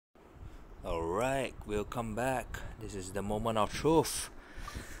Alright, welcome back. This is the moment of truth.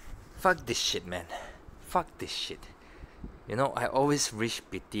 Fuck this shit, man. Fuck this shit. You know, I always reach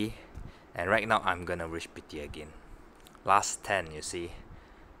pity, and right now I'm gonna reach pity again. Last 10, you see.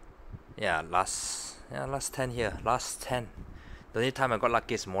 Yeah, last 10 here. Last 10. The only time I got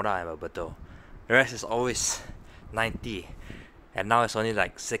lucky is Mora and Roberto. The rest is always 90. And now it's only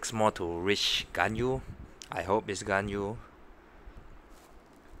like 6 more to reach Ganyu. I hope it's Ganyu.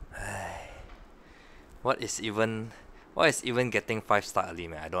 What is even getting 5-star early,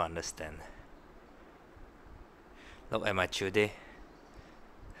 man? I don't understand. Look at my chill day.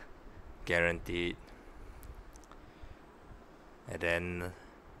 Guaranteed. And then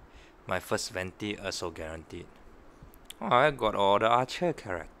my first Venti also guaranteed. Oh, I got all the archer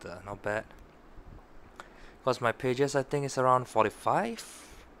character, not bad. Because my pages I think is around 45.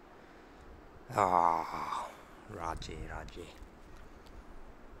 Ah, Raji.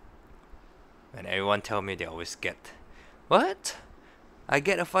 And everyone tell me they always get. What? I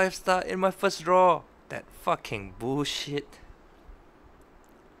get a 5-star in my first draw. That fucking bullshit.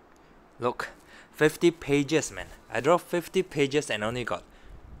 Look, 50 pages, man. I draw 50 pages and only got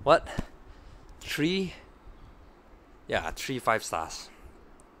what? 3? Yeah, 3 5-stars.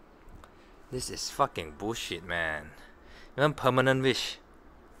 This is fucking bullshit, man. Even permanent wish.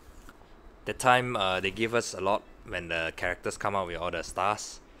 The time they give us a lot when the characters come out with all the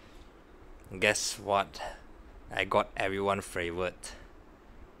stars. Guess what? I got everyone favored.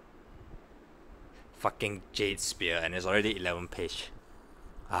 Fucking Jade Spear, and it's already 11 page.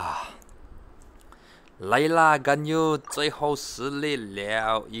 Ah. 来啦，ganyu，最后实力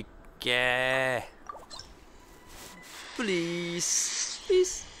了一个。Please.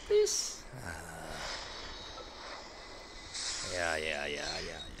 Yeah.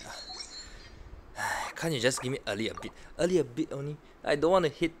 Can't you just give me early a bit only? I don't want to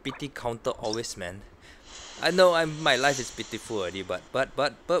hit pity counter always, man. I know my life is pitiful already, but.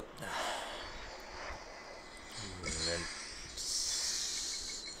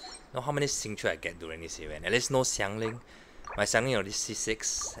 Know how many Xingqiu I get during this event? At least no Xiangling. My Xiangling already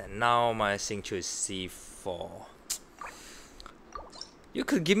C6, and now my Xingqiu is C4. You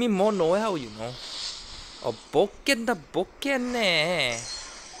could give me more Noel, you know. Oh, Boken da Boken ne.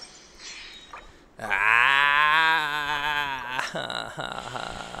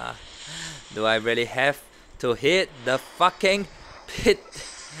 Do I really have to hit the fucking pit?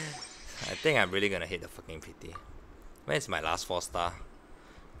 I think I'm really gonna hit the fucking pity. Where's my last 4-star?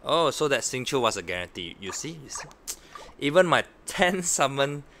 Oh, so that Xingqiu was a guarantee. You see? Even my 10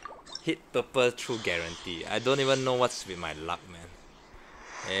 summon hit purple through guarantee. I don't even know what's with my luck, man.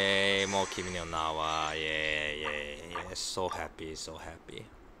 Hey, more Kimi no Nawa. Yeah. So happy.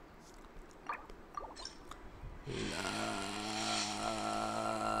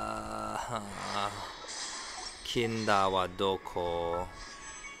 Kinda wa doko?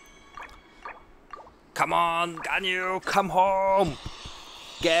 Come on, Ganyu, come home!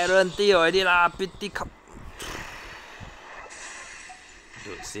 Guarantee already lah, pity come.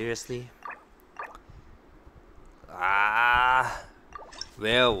 Dude, seriously?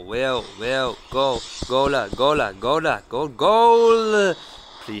 Well, go la, goal!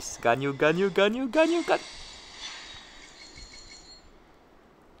 Please, Ganyu.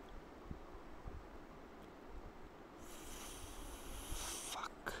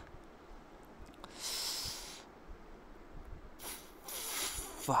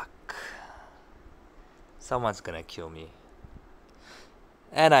 Fuck. Someone's gonna kill me.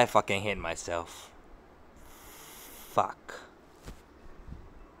 And I fucking hate myself. Fuck.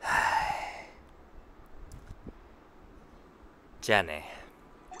 Jane.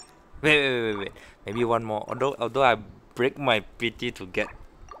 Wait. Maybe one more. Although I break my pity to get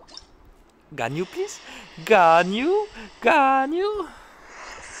Ganyu, please. Ganyu.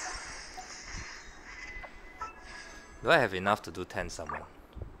 Do I have enough to do 10 summon?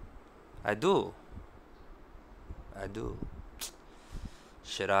 I do.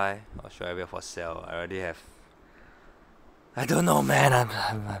 Should I? Or should I wait for sale? I already have. I don't know, man.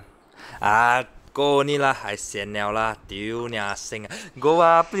 I'm go ni lah. I sian liao lah. Diu nia sing. Go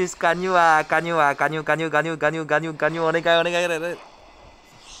please. Ganyu. Ganyu.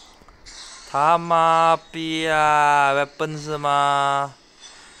 他妈逼啊 weapon 是吗？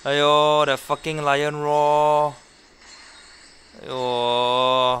哎呦 the fucking lion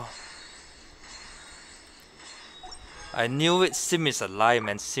roar。Oh, I knew it. Sim is a lie,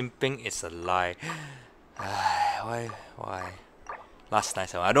 man. Simping is a lie. Why? Last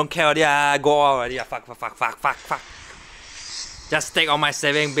night, I don't care already. Go already. Fuck. Just take all my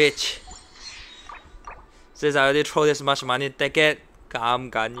saving, bitch. Since I already throw this much money, take it.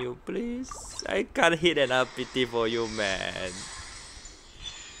 Come, ganyu, please. I can't hit enough pity for you, man.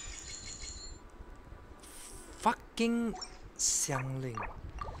 Fucking Xiangling.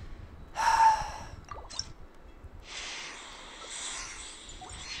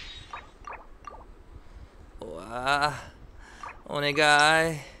 Wah.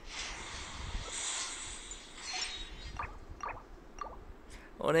 Onegai.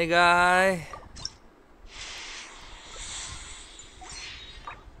 Onegai.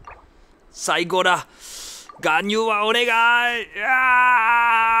 Saigo da. Ganyu wa onegai.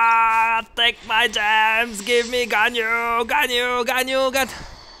 Take my gems. Give me ganyu.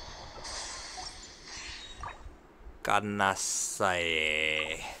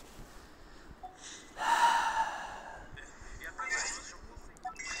 Kanasai.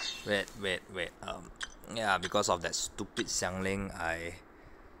 Wait. Yeah, because of that stupid Xiangling, I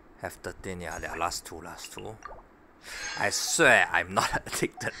have 13. Yeah, there are last two. I swear I'm not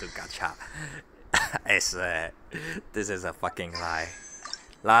addicted to gacha. I swear. This is a fucking lie.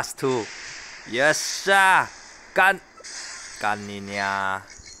 Last two. Yes, sir. Ganinia.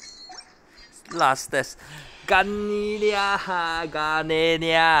 Last test. Ganinia.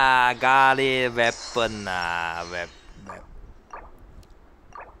 Gali weapon. Weapon.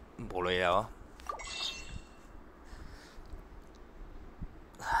 冇女了。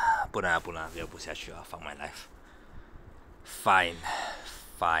不能聊不下去了 ，fuck my life. Fine.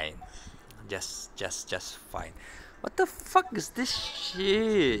 Just fine. What the fuck is this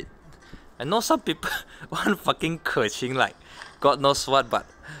shit? I know some people want fucking Keqing like God knows what, but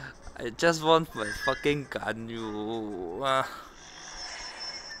I just want my fucking ganyu.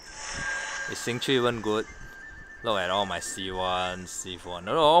 Is Xingqiu even good? Look at all my C1, C4.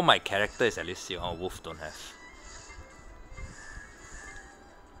 No, all my character is at least C1. Wolf don't have.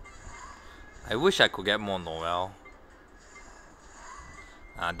 I wish I could get more Noel.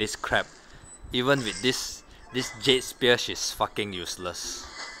 This crap. Even with this Jade Spear, she's fucking useless.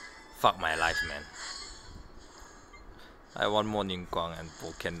 Fuck my life, man. I want more Ningguang and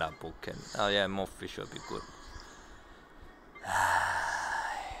Boken. Oh yeah, more fish will be good.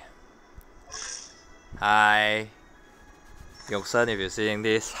 Hi. Yoksan, if you're seeing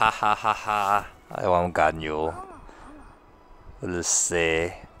this, ha. I want ganyu. Let's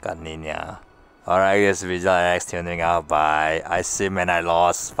say Ganinia. Alright, guys, we next tuning out. Bye. I sim and I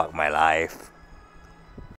lost. Fuck my life.